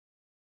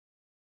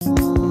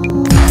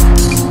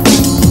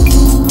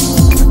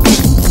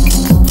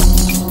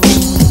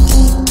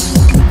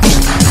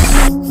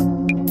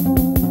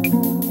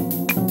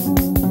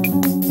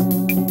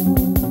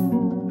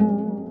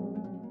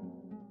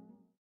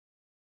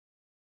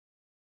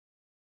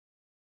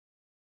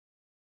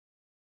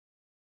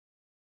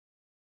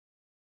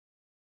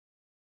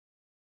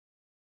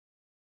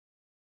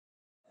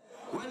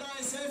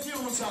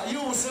future,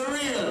 use the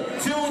real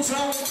future.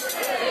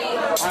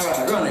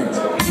 Alright, run it.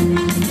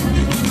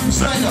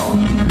 Slide down.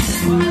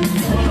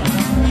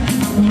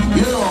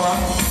 You know what?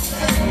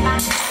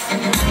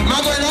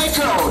 I'm going like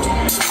crowd.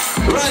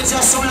 Right,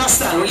 just so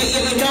understand.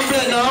 You can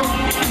play now.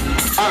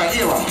 Alright,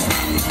 here we go.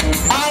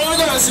 All the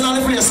girls in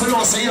the place who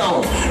don't say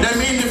yo,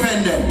 them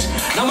independent.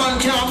 No man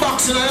can't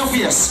box in your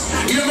face.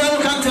 You know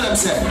you can tell them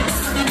say.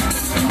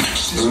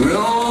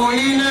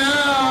 Rolling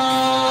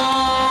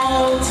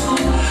out,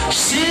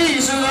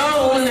 she's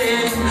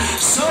rolling,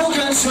 so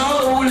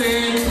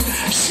controlling.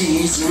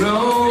 She's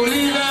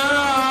rolling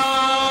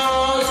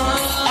out.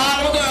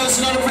 All the girls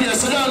in the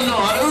place who don't know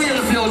how the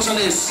real future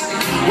is.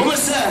 What we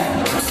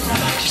say?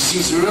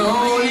 She's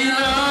rolling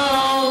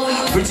out.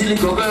 Pretty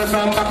little girl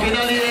from back in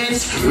the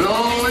days.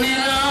 Rolling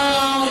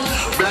out.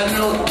 Brand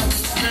new.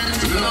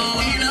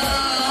 Rolling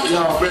out.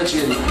 Yo,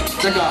 Bridget,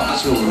 take off the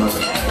shoe.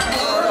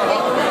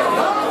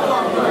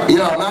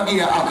 Yo, I'm give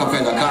you a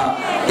acapella, cause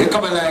you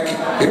coming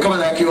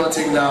like your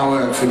thing now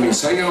work for me.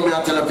 So you know me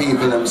I tell the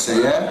people them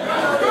say, yeah?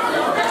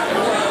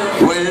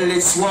 Well,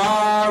 it's war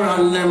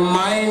on them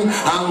mind,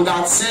 and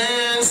God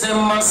says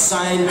them a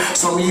sign.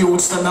 Some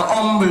youths them a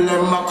humble,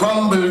 them a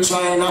crumble,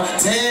 trying to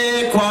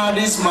take what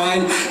is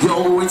mine.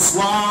 Yo, it's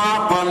war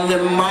on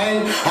them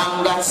mind,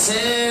 and God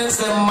says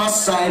them a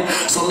sign.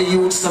 Some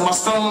youths them a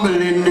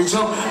stumble in the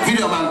job.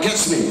 Video man,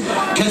 catch me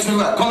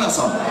right, come here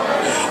son.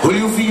 Will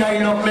you feel I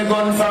up me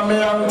gun from a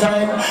long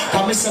time?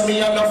 Cause me say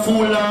me and a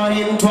fool are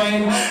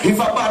entwined. If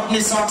a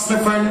badness ask me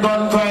friend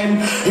gun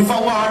crime, if a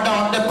war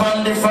dog the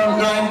on the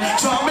front line,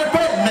 try me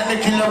pen, let me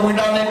kill her with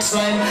the next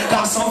line.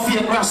 Cause some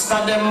fake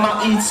rasta them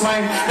a eat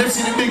swine. Them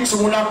see the big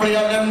tune I play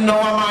and them know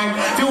I'm mine.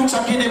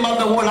 Future kid them and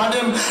the whole of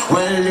them.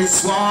 Well,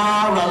 it's war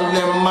on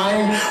them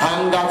mind,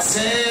 and God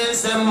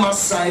says them a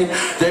side.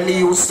 Them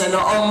used to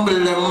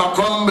humble, them a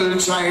crumble,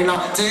 trying to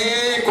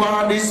take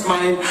what is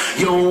mine.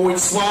 Yo,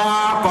 it's war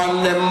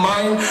on them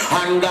mind,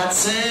 and God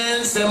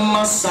says them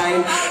a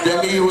side.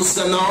 Them used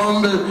to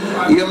humble.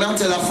 You may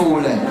tell a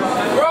fool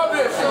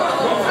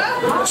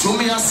to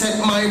me I set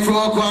my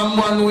program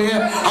one way,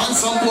 and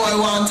some boy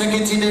want to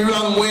get it the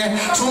wrong way.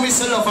 To me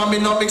self and me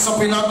not mix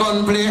up in a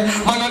gunplay.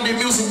 Man of the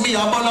music me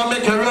I wanna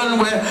make a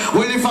runway.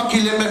 Well if I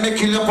kill him, make me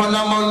kill up on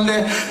a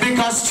Monday.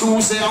 Because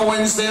Tuesday and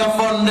Wednesday are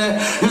fun day.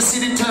 You see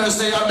the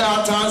Thursday and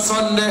that on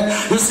Sunday.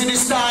 You see the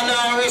star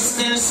now rest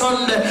till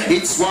Sunday.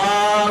 It's war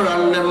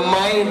on the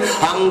mind,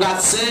 and God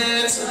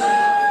says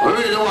I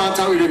really want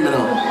to read it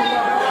now.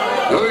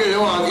 I really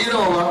want, you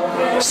know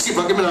what? Skip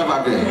and give me that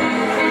back there.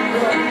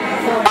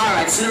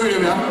 Alright, see the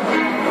rhythm,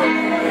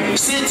 yeah?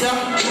 See it, yeah?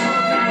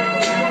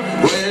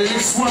 Well,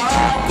 it's war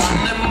on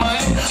the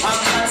mind, and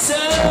God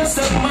says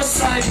them a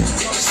side.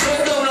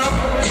 Straight down up.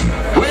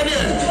 Wait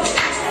in.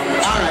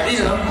 Alright, you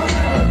know.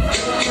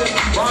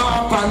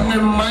 War on the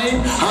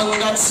mind, and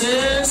God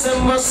says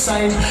them a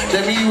side.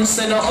 Them used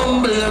to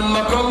humble, them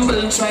a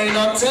crumble, trying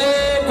to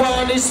take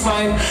what is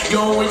mine.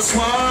 Yo, it's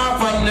war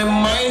on the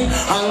mind,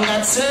 and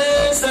God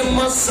says them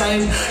a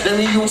side. Them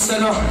used to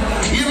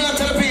you will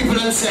tell people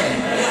and say,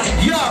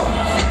 yo,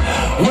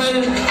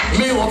 well,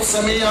 me hope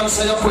say me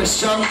answer your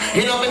question.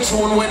 In a me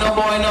tune when a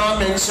boy now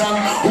mention.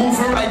 Who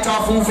for write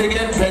off, who for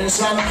get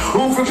pension,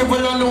 who for people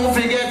and who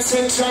for get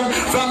section.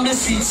 From the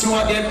streets you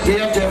a get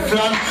paid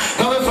Teflon.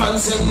 Now my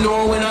fans said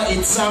no when I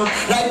hit song.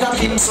 Like a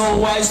king so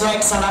wise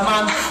like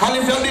Solomon. And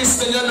if you're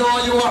listening you know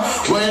you are.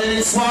 Well,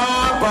 it's war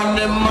on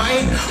the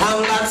mind,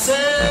 and God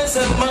says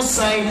them a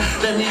sign.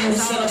 Them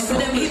use for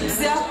them hips,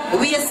 yeah.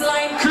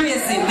 Waistline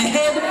crazy, my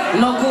head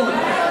no good.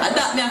 And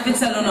that me have to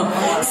tell you now.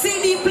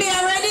 CD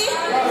player ready?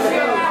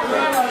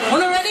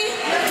 Wanna ready?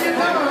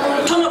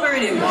 Come up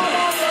ready. I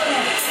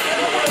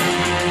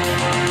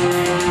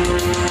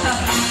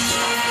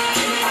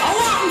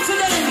want to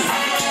them.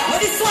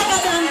 What is swagger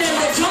than them?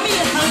 The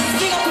Jamaicans,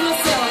 big up to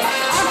yourself.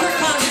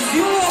 Africans,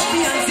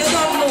 Europeans, you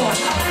don't know.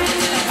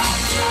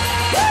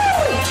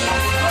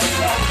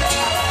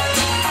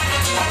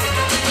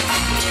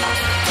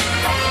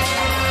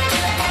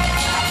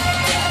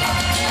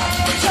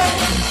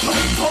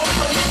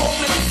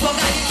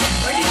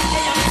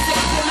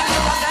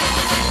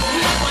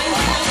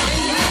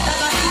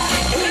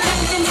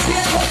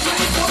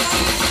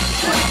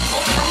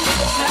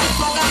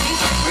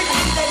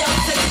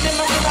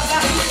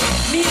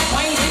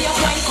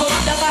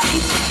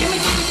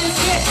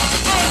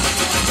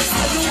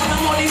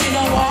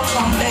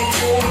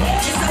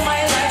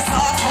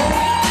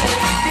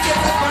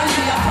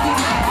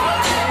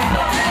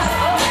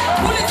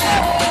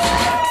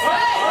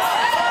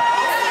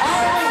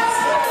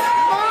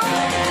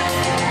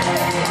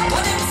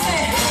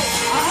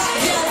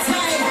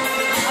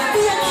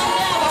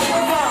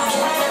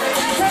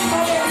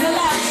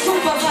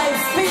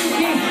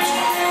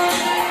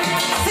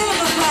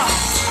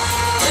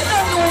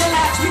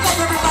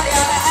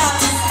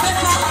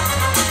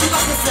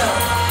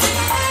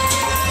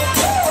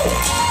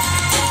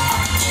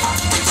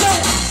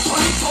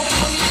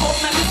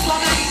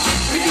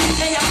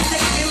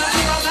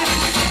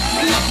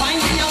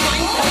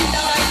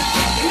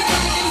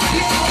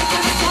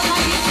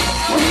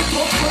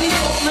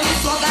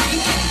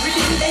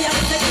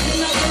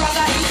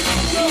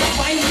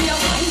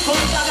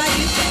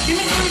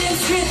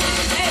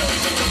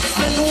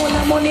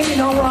 money, me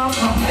no walk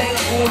on beg,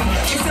 boy.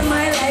 This is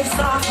my life,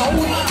 start out,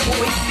 boy.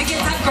 You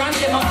get a grand,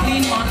 them a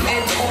clean man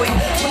bed, boy.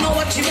 You know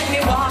what you make me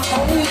walk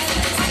out.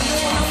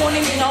 No money,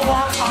 me no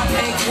walk on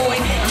beg, boy.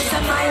 This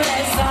is my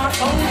life, start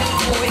out,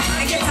 boy.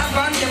 You get a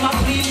grand, them a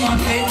clean man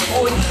bed,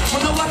 boy. You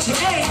know what you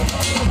make?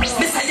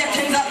 Mr.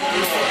 Yakinda,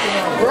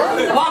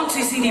 one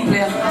to CD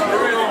player.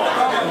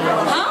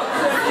 Huh?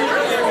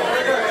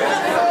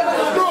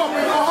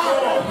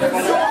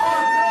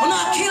 We're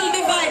not kill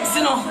the vibes,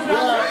 you know.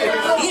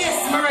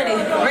 Yes, I'm ready.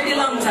 Ready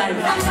long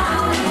time.